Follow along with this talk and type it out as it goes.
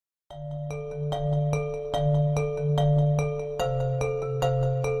Hey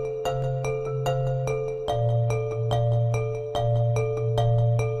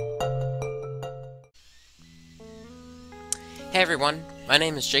everyone, my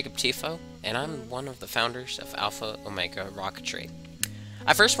name is Jacob Tifo, and I'm one of the founders of Alpha Omega Rocketry.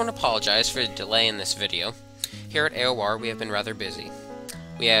 I first want to apologize for the delay in this video. Here at AOR we have been rather busy.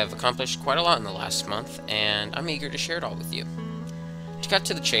 We have accomplished quite a lot in the last month, and I'm eager to share it all with you. To cut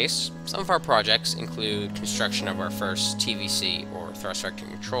to the chase, some of our projects include construction of our first TVC, or Thrust Vector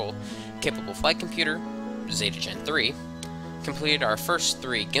Control, capable flight computer, Zeta Gen 3, completed our first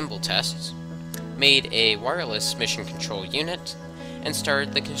 3 gimbal tests, made a wireless mission control unit, and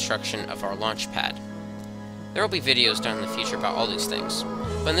started the construction of our launch pad. There will be videos done in the future about all these things,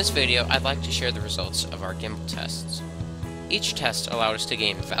 but in this video I'd like to share the results of our gimbal tests. Each test allowed us to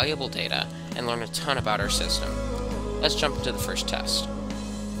gain valuable data and learn a ton about our system. Let's jump into the first test.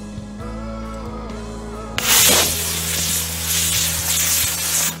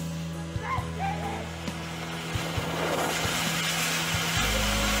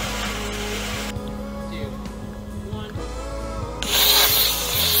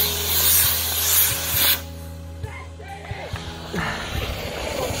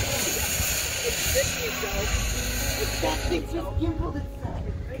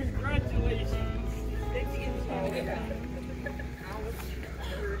 Congratulations!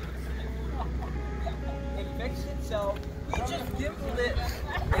 It fixed itself. You just gimbaled it.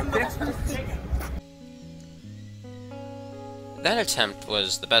 It fixed itself. That attempt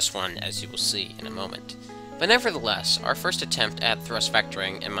was the best one, as you will see in a moment. But nevertheless, our first attempt at thrust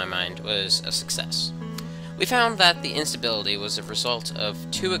vectoring, in my mind, was a success. We found that the instability was a result of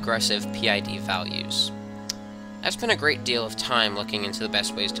 2 aggressive PID values. I've spent a great deal of time looking into the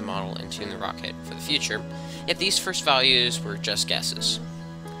best ways to model and tune the rocket for the future, yet these first values were just guesses.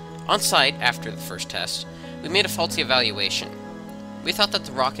 On site, after the first test, we made a faulty evaluation. We thought that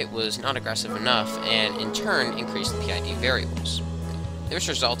the rocket was not aggressive enough, and in turn increased the PID variables. This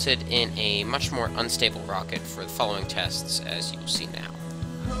resulted in a much more unstable rocket for the following tests, as you will see now.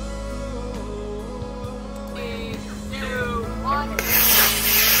 3, 2, 1.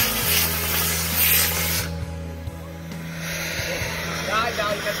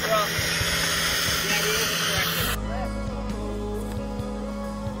 Now you messed her up. Yeah, we overcorrected.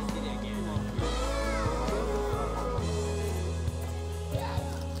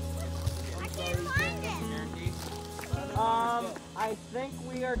 I can't find it. I think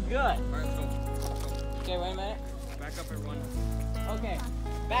we are good. Alright, let's go. Okay, wait a minute. Back up, everyone. Okay,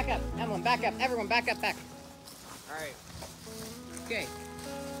 back up. Emily, back up. Everyone, back up, back. Alright. Okay,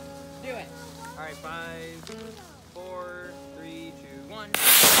 do it. Alright, 5, 4, 3, 2, 1.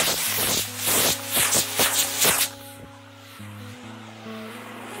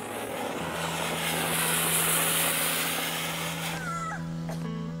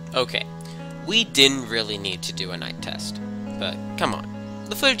 Okay, we didn't really need to do a night test, but come on,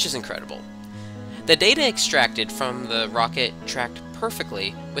 the footage is incredible. The data extracted from the rocket tracked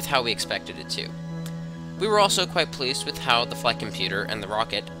perfectly with how we expected it to. We were also quite pleased with how the flight computer and the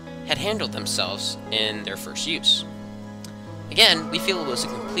rocket had handled themselves in their first use. Again, we feel it was a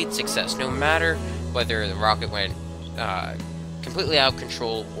complete success, no matter whether the rocket went completely out of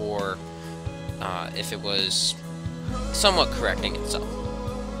control or if it was somewhat correcting itself.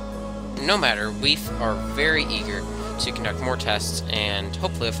 No matter, we are very eager to conduct more tests and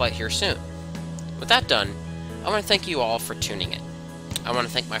hopefully a flight here soon. With that done, I want to thank you all for tuning in. I want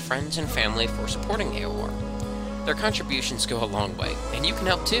to thank my friends and family for supporting AOR. Their contributions go a long way, and you can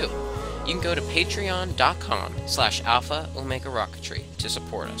help too. You can go to patreon.com/Alpha Omega Rocketry to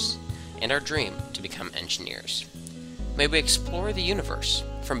support us, and our dream to become engineers. May we explore the universe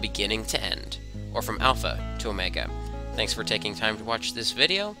from beginning to end, or from Alpha to Omega. Thanks for taking time to watch this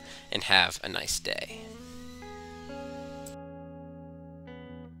video, and have a nice day.